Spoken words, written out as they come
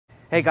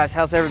Hey guys,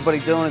 how's everybody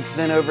doing? It's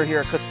Vin over here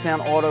at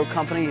Kutztown Auto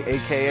Company,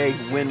 aka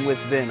Win with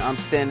Vin. I'm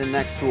standing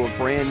next to a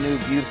brand new,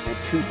 beautiful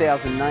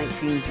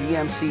 2019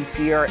 GMC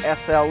Sierra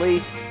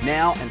SLE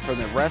now and for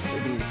the rest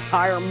of the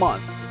entire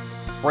month.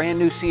 Brand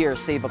new Sierra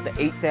save up to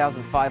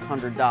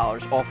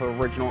 $8,500 off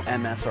of original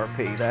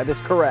MSRP. That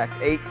is correct,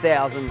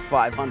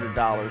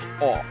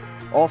 $8,500 off.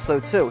 Also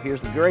too,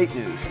 here's the great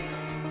news.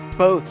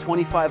 Both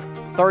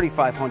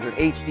 3500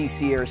 HD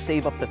Sierras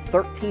save up to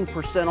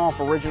 13% off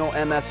original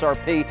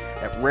MSRP.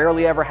 That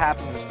rarely ever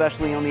happens,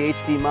 especially on the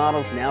HD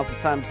models. Now's the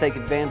time to take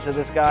advantage of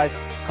this, guys.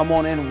 Come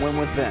on in and win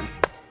with Vin.